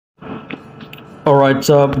All right,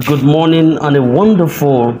 good morning and a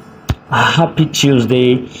wonderful, happy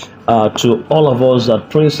Tuesday to all of us at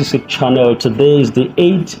Princess channel. Today is the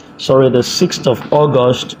 6th of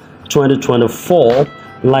August 2024.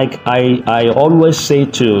 Like I always say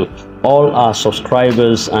to all our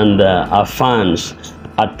subscribers and our fans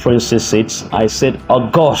at Princess, I said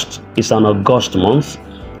August is an August month,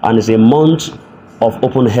 and it's a month of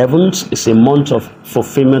open heavens. It's a month of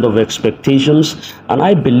fulfillment of expectations, and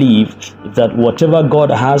I believe that whatever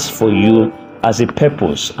God has for you as a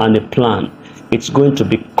purpose and a plan, it's going to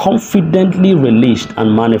be confidently released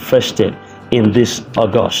and manifested in this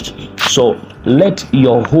August. So let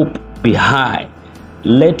your hope be high,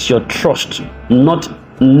 let your trust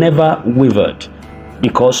never wavered,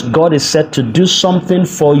 because God is set to do something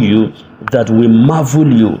for you that will marvel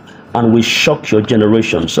you and will shock your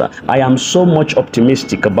generations. I am so much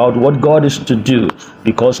optimistic about what God is to do,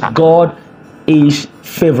 because God is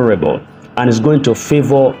favorable and is going to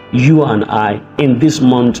favor you and I in this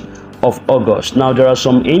month of August. Now, there are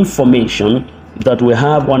some information that we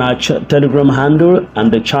have on our Telegram handle and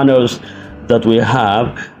the channels that we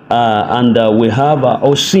have, we have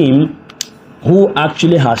Osim, who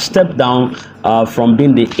actually has stepped down from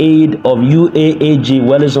being the aide of UAAG.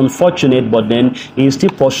 Well, it's unfortunate, but then he's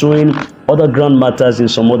still pursuing other grand matters in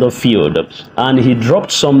some other field. And he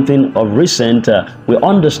dropped something of recent. We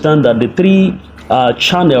understand that the three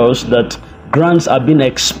channels that grants are being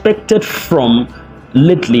expected from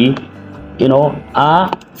lately,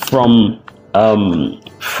 are from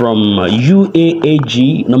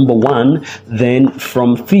UAAG number 1, then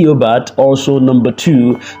from Theobarth also number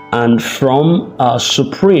 2, and from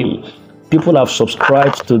Supreme. People have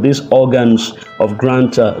subscribed to these organs of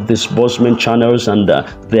grant disbursement channels, and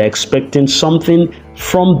they're expecting something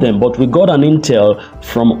from them. But we got an intel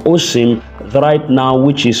from Osim right now,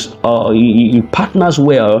 which is he partners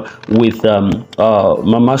well with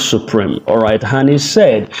Mama Supreme. All right, and he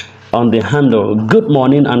said on the handle, good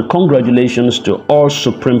morning and congratulations to all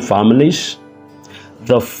Supreme families.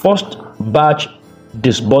 The first batch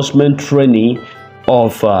disbursement training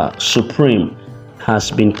of Supreme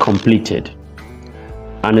has been completed,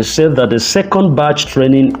 and it said that the second batch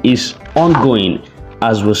training is ongoing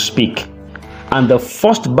as we speak, and the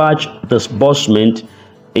first batch disbursement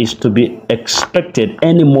is to be expected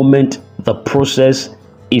any moment the process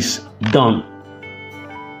is done.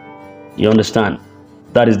 You understand?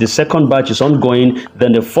 That is, the second batch is ongoing,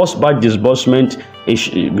 then the first batch disbursement is,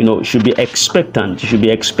 should be expectant. You should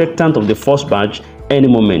be expectant of the first batch any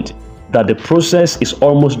moment, that the process is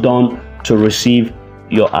almost done to receive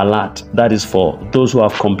your alert. That is for those who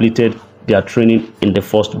have completed their training in the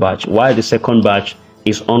first batch, while the second batch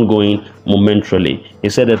is ongoing momentarily. He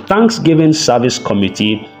said the Thanksgiving Service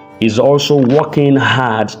Committee is also working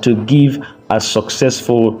hard to give a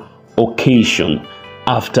successful occasion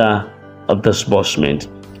after a disbursement.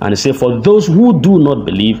 And he said for those who do not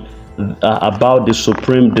believe about the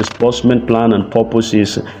Supreme disbursement plan and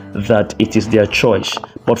purposes, that it is their choice,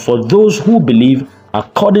 but for those who believe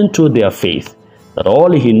according to their faith, that all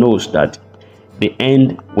he knows that the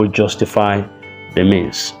end will justify the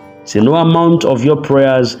means. See, no amount of your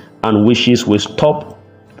prayers and wishes will stop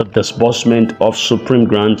the disbursement of Supreme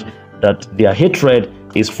grant, that their hatred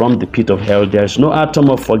is from the pit of hell. There is no atom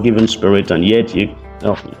of forgiving spirit, and yet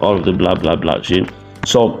all the blah blah blah. See?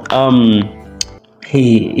 So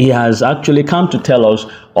he has actually come to tell us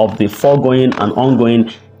of the foregoing and ongoing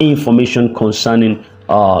information concerning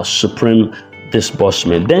Supreme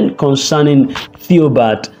disbursement. Then concerning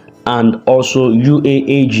Theobarth and also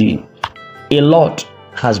UAAG, a lot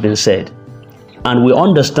has been said, and we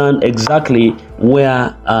understand exactly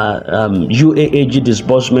where UAAG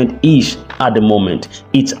disbursement is at the moment.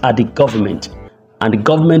 It's at the government, and the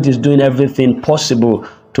government is doing everything possible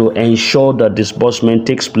to ensure that disbursement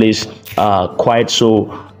takes place quite so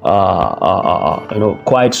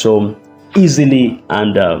easily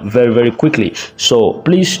and very, very quickly. So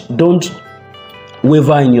please don't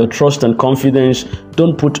waver in your trust and confidence.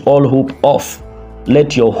 Don't put all hope off.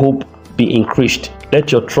 Let your hope be increased.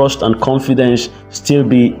 Let your trust and confidence still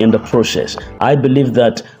be in the process. I believe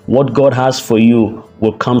that what God has for you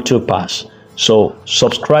will come to pass. So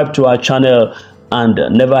subscribe to our channel and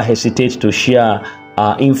never hesitate to share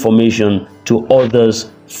our information to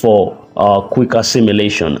others for quick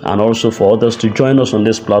assimilation, and also for others to join us on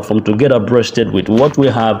this platform to get abreasted with what we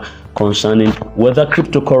have concerning whether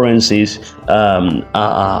cryptocurrencies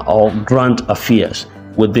or grant affairs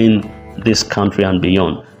within this country and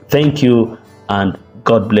beyond. Thank you, and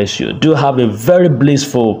God bless you. Do have a very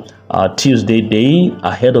blissful Tuesday day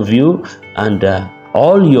ahead of you, and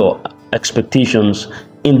all your expectations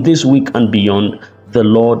in this week and beyond, the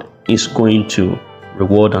Lord is going to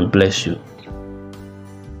reward and bless you.